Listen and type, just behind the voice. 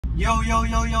Yo,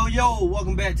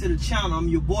 welcome back to the channel. I'm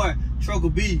your boy,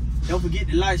 Trucker B. Don't forget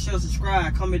to like, share,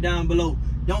 subscribe, comment down below.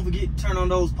 Don't forget to turn on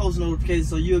those post notifications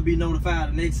so you'll be notified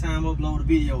the next time I upload a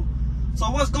video.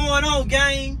 So what's going on,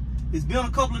 gang? It's been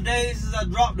a couple of days since I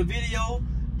dropped the video.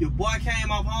 Your boy came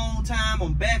off home time.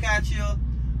 I'm back out here.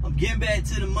 I'm getting back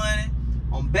to the money.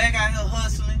 I'm back out here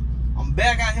hustling. I'm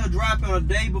back out here dropping a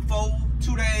day before,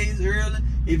 2 days early.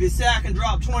 If it say I can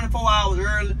drop 24 hours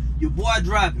early, your boy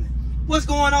dropping it. What's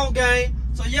going on, gang?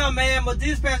 So yeah, man, my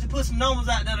dispatcher put some numbers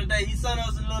out the other day. He sent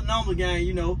us a little number, gang,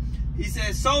 you know. He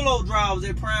said solo drivers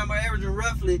at Prime are averaging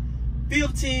roughly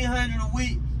 $1,500 a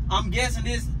week. I'm guessing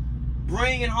this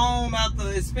bringing home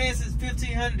after expenses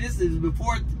 $1,500. This is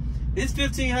before, it's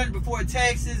 $1,500 before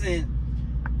taxes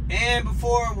and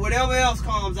before whatever else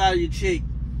comes out of your check.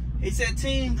 He said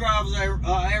team drivers are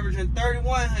averaging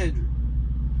 $3,100.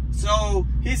 So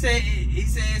he says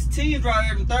team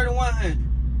drivers averaging $3,100.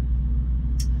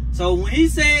 So when he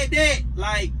said that,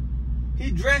 like, he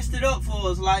dressed it up for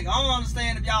us. Like, I don't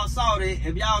understand if y'all saw that,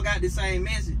 if y'all got the same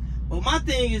message. But my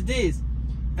thing is this: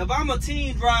 if I'm a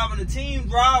team driver and the team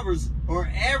drivers are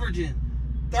averaging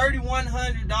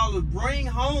 $3,100 bring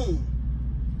home,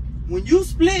 when you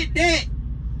split that,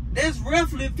 that's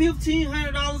roughly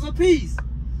 $1,500 a piece.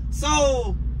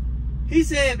 So he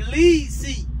said the lead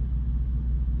seat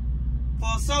for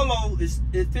a solo is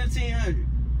 $1,500.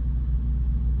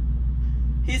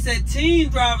 He said team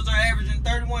drivers are averaging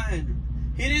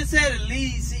 $3,100. He didn't say the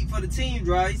lead seat for the team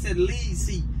driver. He said the lead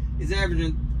seat is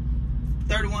averaging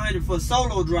 $3,100 for a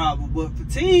solo driver. But for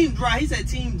team driver, he said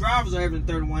team drivers are averaging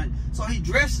 $3,100. So he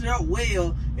dressed it up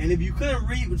well. And if you couldn't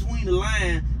read between the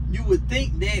lines, you would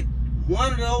think that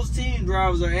one of those team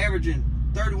drivers are averaging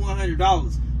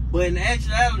 $3,100. But in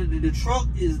actuality, the truck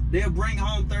they'll bring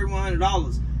home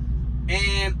 $3,100,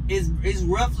 and it's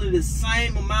roughly the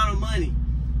same amount of money.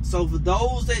 So for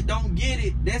those that don't get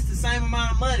it, that's the same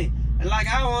amount of money. And like,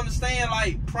 I don't understand,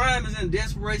 like, Prime is in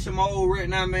desperation mode right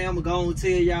now, man. I'm gonna tell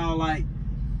y'all, like,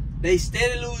 they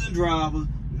steady losing drivers.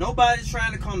 Nobody's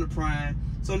trying to come to Prime.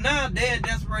 So now they're in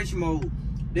desperation mode.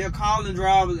 They're calling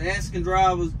drivers, asking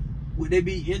drivers, would they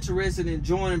be interested in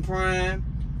joining Prime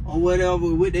or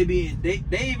whatever? Would they be? They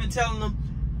even telling them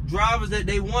drivers that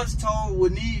they once told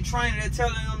would need training. They're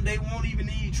telling them they won't even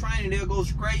need training. They'll go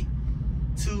straight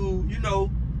to, you know,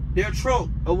 their truck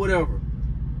or whatever.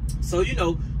 So, you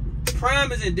know,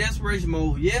 Prime is in desperation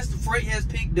mode. Yes, the freight has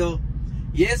picked up.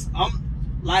 Yes,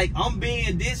 I'm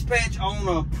being dispatched on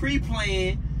a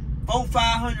pre-plan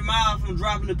 400-500 miles from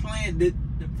dropping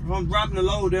the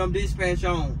load that I'm dispatched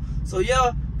on. So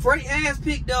yeah, freight has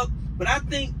picked up, but I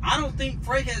don't think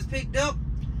freight has picked up.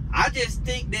 I just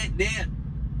think that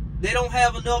they don't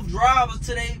have enough drivers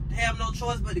till they have no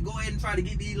choice but to go ahead and try to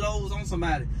get these loads on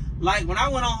somebody. Like, when I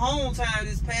went on home time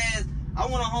I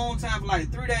went on home time for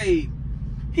like 3 days.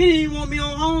 He didn't even want me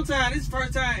on home time. This is the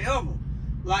first time ever.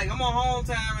 Like, I'm on home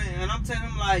time and I'm telling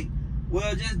him, like,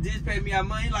 well, just dispatch me out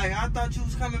money. Like, I thought you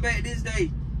was coming back this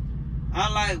day.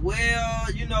 I'm like,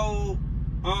 well, you know,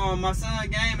 my son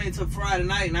game ain't till Friday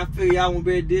night, and I figure y'all won't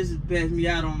be able to dispatch me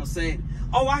out on a Saturday.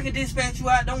 Oh, I can dispatch you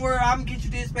out. Don't worry, I can get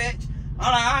you dispatched.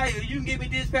 I'm like, all right, you can get me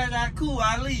dispatched out. Cool,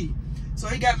 I'll leave. So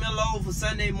he got me a load for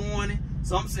Sunday morning.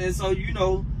 So I'm saying, so, you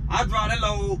know, I dropped that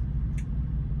load.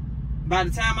 By the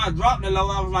time I dropped the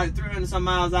load, I was like 300 some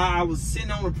miles out. I was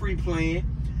sitting on a pre-plan.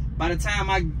 By the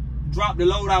time I dropped the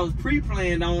load I was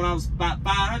pre-planned on, I was about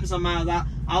 500 some miles out.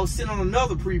 I was sitting on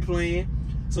another pre-plan.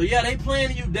 So yeah, they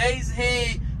planning you days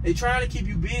ahead. They trying to keep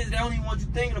you busy. They don't even want you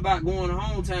thinking about going to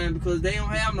home time because they don't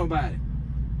have nobody.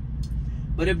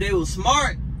 But if they were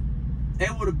smart, they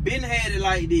would have been had it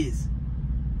like this.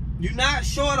 You're not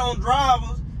short on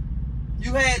drivers.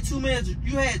 You had too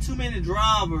many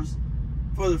drivers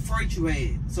for the freight you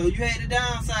had. So you had the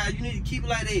downside. You need to keep it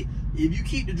like that. If you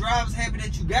keep the drivers happy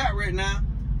that you got right now,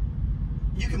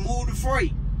 you can move the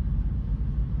freight.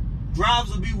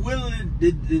 Drivers will be willing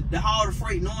to haul the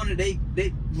freight, knowing that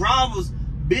they drivers'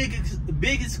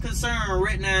 biggest concern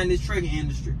right now in this trucking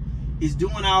industry is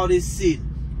doing all this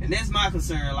sitting. And that's my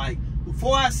concern. Like,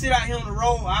 before I sit out here on the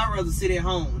road, I'd rather sit at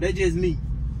home. That's just me.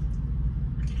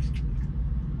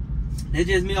 That's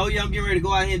just me. Oh yeah, I'm getting ready to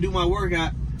go out here and do my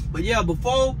workout. But yeah,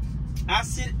 before I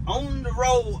sit on the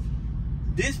road,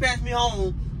 dispatch me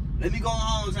home, let me go on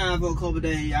home time for a couple of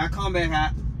days. I come back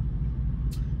out.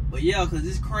 But yeah, cause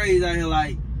it's crazy out here.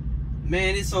 Like,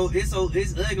 man, it's ugly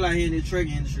out here in the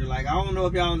trucking industry. Like, I don't know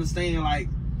if y'all understand. Like,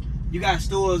 you got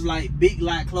stores like big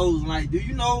lot closing. Like, do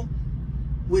you know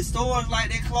with stores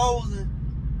like that closing,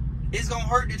 it's gonna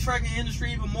hurt the trucking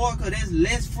industry even more because there's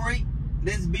less freight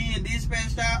that's being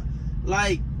dispatched out.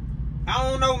 Like, I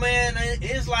don't know, man.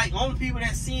 It's like only people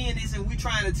that seeing this and we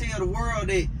trying to tell the world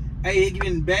that, hey, it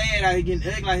getting bad out here,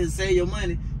 getting ugly out here, save your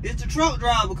money. It's the truck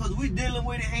driver, because we dealing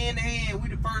with it hand to hand. We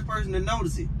the first person to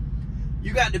notice it.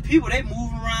 You got the people, they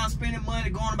moving around, spending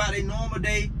money, going about their normal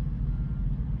day.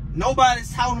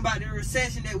 Nobody's talking about the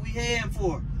recession that we had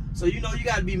for. So, you know, you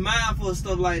got to be mindful of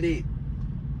stuff like that.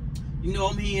 You know,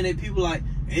 I'm hearing that people like,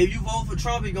 hey, if you vote for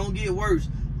Trump, it's going to get worse.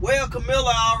 Well,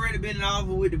 Camilla already been in office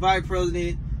with the vice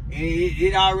president, and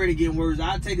it already getting worse.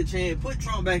 I'll take a chance. Put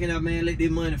Trump back in there, man. Let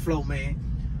that money flow, man.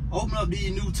 Open up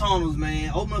these new tunnels,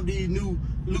 man. Open up these new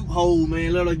loopholes,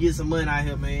 man. Let us get some money out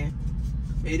here, man.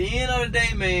 At the end of the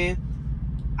day, man,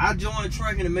 I joined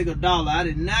trucking to make $1. I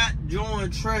did not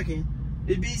join trucking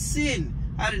to be sitting.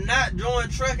 I did not join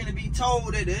trucking to be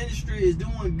told that the industry is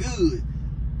doing good,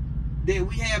 that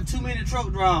we have too many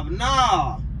truck drivers.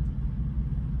 Nah,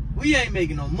 we ain't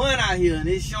making no money out here, and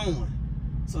it's showing.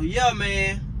 So yeah,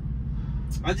 man,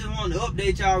 I just wanted to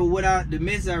update y'all with the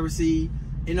message I received.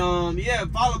 And yeah,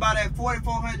 followed by that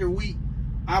 4,400 week,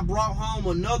 I brought home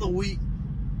another week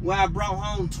where I brought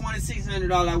home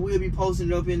 $2,600. I will be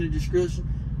posting it up in the description.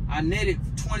 I netted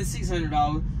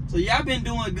 $2,600. So y'all been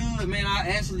doing good, man. I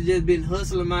actually just been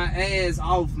hustling my ass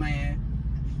off,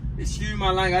 man. Excuse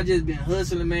my language, I just been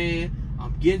hustling, man.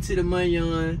 I'm getting to the money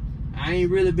on. I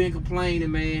ain't really been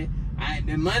complaining, man.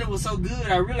 The money was so good,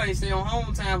 I really ain't stay on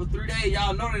home time for 3 days.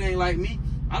 Y'all know that ain't like me.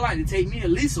 I like to take me at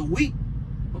least a week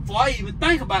before I even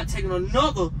think about taking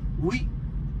another week.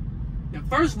 The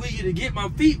first week is to get my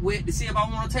feet wet to see if I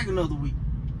want to take another week.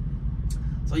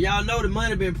 So y'all know the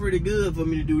money been pretty good for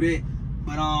me to do that.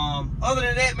 But other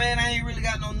than that, man, I ain't really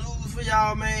got no news for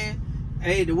y'all, man.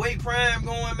 Hey, the way Prime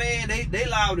going, man, they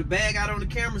liable to bag out on the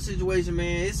camera situation,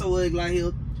 man. It's so ugly out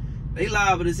here. They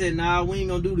liable to say, nah, we ain't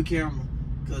gonna do the camera,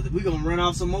 because we gonna run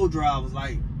off some more drivers.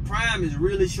 Like, Prime is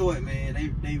really short, man.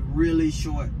 They really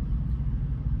short.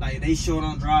 Like, they short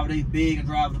on drivers. They begging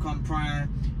drivers to come to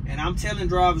Prime. And I'm telling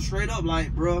drivers straight up,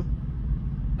 like, bro,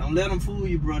 don't let them fool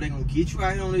you, bro. They gonna get you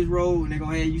out here on this road and they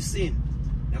gonna have you sitting.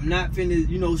 I'm not finna,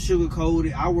 you know, sugarcoat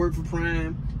it. I work for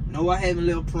Prime. No, I haven't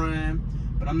left Prime,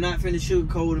 but I'm not finna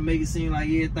sugarcoat and make it seem like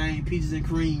everything peaches and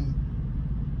cream.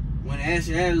 When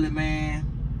actually, man,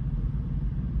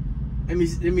 let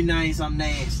me name something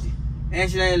nasty.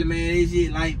 Actually, man, it's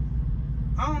just like,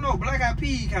 I don't know, black eyed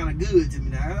pea kind of good to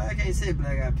me now. I can't say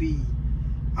black eyed pea.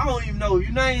 I don't even know. If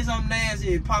you name something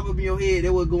nasty and pop up in your head,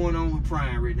 that's what's going on with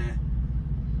Prime right now.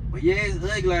 But yeah, it's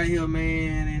ugly out here,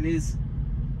 man, and it's,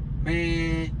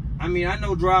 man, I mean, I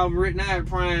know drivers right now at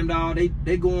Prime, dog,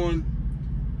 they going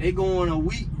a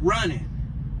week running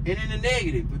and in the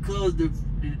negative because the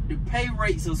pay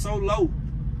rates are so low.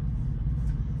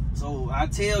 So I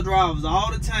tell drivers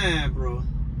all the time, bro,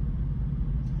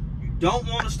 you don't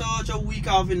want to start your week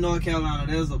off in North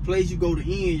Carolina. There's a place you go to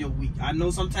end your week. I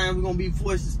know sometimes we're gonna be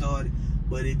forced to start it,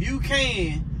 but if you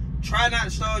can, try not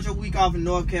to start your week off in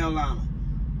North Carolina.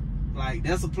 Like,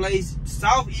 that's a place,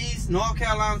 Southeast, North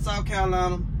Carolina, South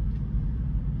Carolina,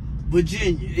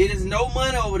 Virginia. It is no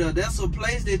money over there. That's a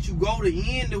place that you go to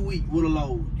end the week with a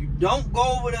load. You don't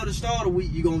go over there to start a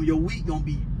week. Your week gonna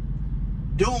be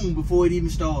doomed before it even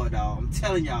starts, dog. I'm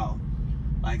telling y'all.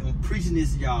 Like, I'm preaching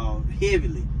this to y'all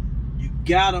heavily. You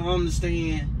gotta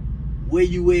understand where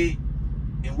you at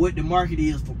and what the market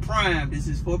is for Prime. This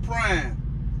is for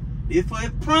Prime. If for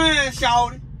Prime,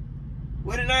 shawty.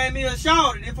 What the name is,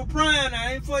 shawty. If for Prime,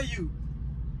 that ain't for you.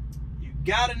 You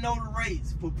gotta know the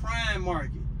rates for Prime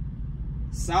market.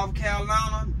 South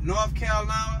Carolina, North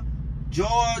Carolina,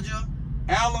 Georgia,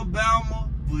 Alabama,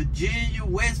 Virginia,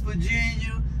 West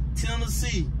Virginia,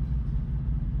 Tennessee.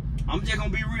 I'm just gonna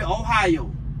be real.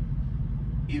 Ohio.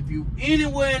 If you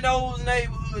anywhere in those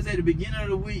neighborhoods at the beginning of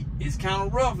the week, it's kind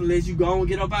of rough unless you go and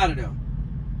get up out of there.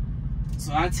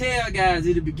 So I tell guys,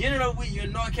 at the beginning of the week, you're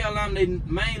in North Carolina,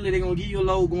 they're gonna give you a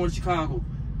load going to Chicago.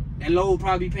 That load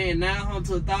probably paying $900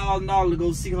 to $1,000 to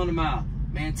go 600 miles.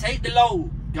 Man, take the load.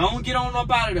 Don't get on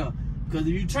up out of there. Because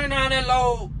if you turn down that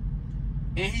load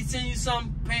and he send you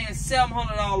something paying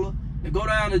 $700 to go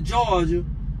down to Georgia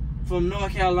from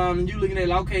North Carolina, and you looking at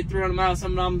like, okay, 300 miles,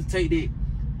 something, I'm gonna take that.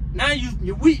 Now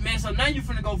you're weak, man. So now you're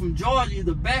finna go from Georgia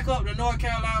either back up to North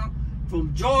Carolina,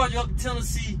 from Georgia up to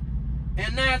Tennessee,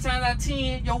 and 9 times out of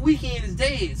 10, your weekend is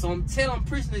dead. So I'm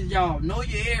preaching this, y'all. Know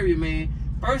your area, man.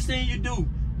 First thing you do,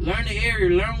 learn the area,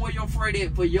 learn where your freight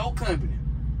at for your company.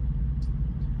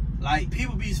 Like,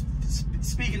 people be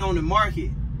speaking on the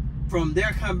market from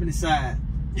their company side.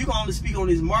 You can only speak on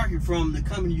this market from the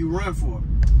company you run for.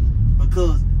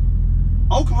 Because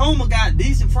Oklahoma got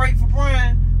decent freight for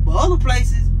Prime, but other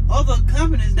places, other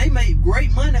companies, they make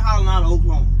great money hauling out of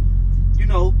Oklahoma. You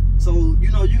know, So, you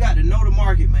know, you got to know the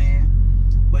market, man.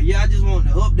 But yeah, I just want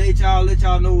to update y'all, let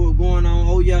y'all know what's going on.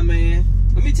 Oh yeah, man.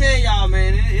 Let me tell y'all,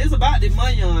 man, it's about this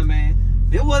money on, man.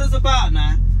 This what it's about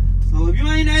now. So if you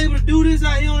ain't able to do this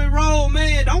out here on the road,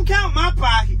 man, don't count my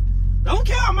pocket. Don't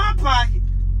count my pocket.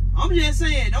 I'm just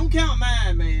saying, don't count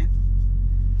mine, man.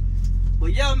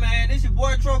 But yeah, man, this your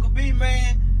boy Trucker B,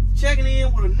 man. Checking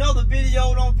in with another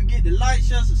video. Don't forget to like,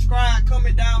 share, subscribe,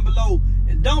 comment down below.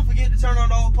 And don't forget to turn on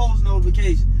those post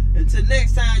notifications. Until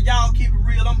next time, y'all keep it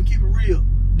real. I'm going to keep it real.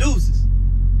 Deuces.